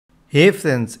Hey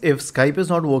friends, if Skype is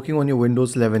not working on your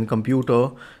Windows 11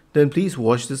 computer, then please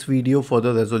watch this video for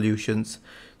the resolutions.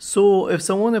 So if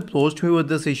someone approached me with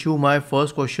this issue, my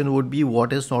first question would be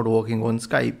what is not working on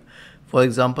Skype? For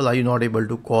example, are you not able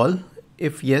to call?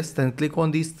 If yes, then click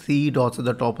on these three dots at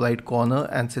the top right corner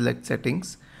and select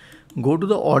settings. Go to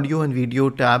the audio and video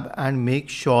tab and make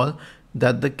sure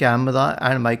that the camera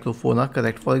and microphone are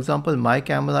correct. For example, my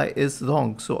camera is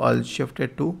wrong, so I'll shift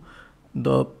it to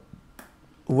the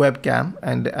webcam,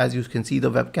 and as you can see the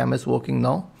webcam is working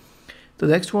now. The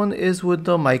next one is with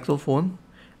the microphone,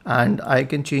 and I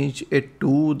can change it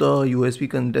to the USB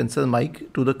condenser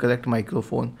mic to the correct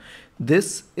microphone.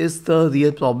 This is the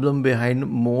real problem behind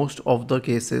most of the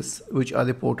cases which are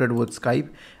reported with Skype,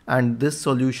 and this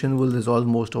solution will resolve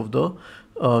most of the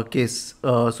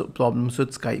problems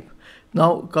with Skype.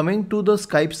 Now coming to the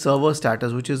Skype server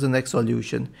status, which is the next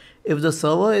solution. If the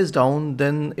server is down,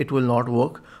 then it will not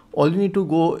work. All you need to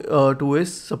go to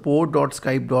is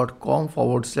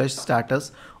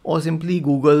support.skype.com/status, or simply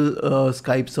Google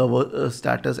Skype server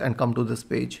status and come to this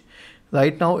page.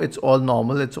 Right now it's all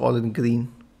normal, it's all in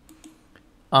green.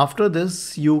 After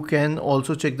this, you can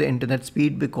also check the internet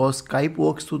speed because Skype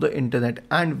works through the internet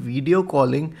and video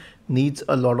calling needs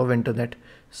a lot of internet.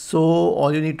 So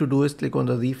all you need to do is click on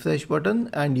the refresh button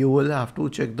and you will have to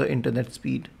check the internet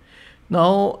speed.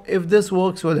 Now, if this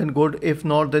works well and good, if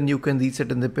not, then you can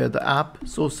reset and repair the app.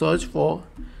 So search for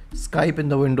Skype in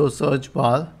the Windows search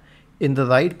bar. In the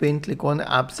right pane, click on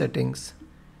app settings.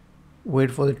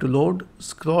 Wait for it to load,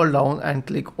 scroll down and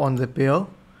click on repair.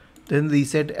 Then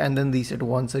reset and then reset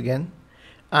once again.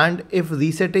 And if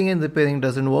resetting and repairing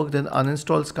doesn't work, then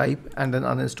uninstall Skype and then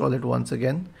uninstall it once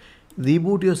again.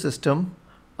 Reboot your system.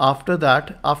 After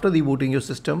that, after rebooting your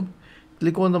system,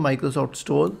 click on the Microsoft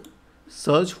Store,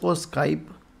 search for Skype,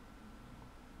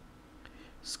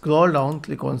 scroll down,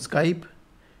 click on Skype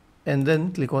and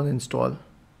then click on install.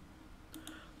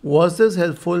 Was this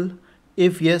helpful?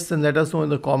 If yes, then let us know in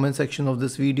the comment section of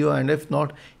this video, and if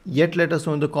not yet, let us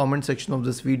know in the comment section of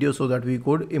this video so that we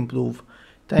could improve.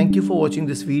 Thank you for watching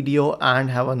this video and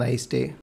have a nice day.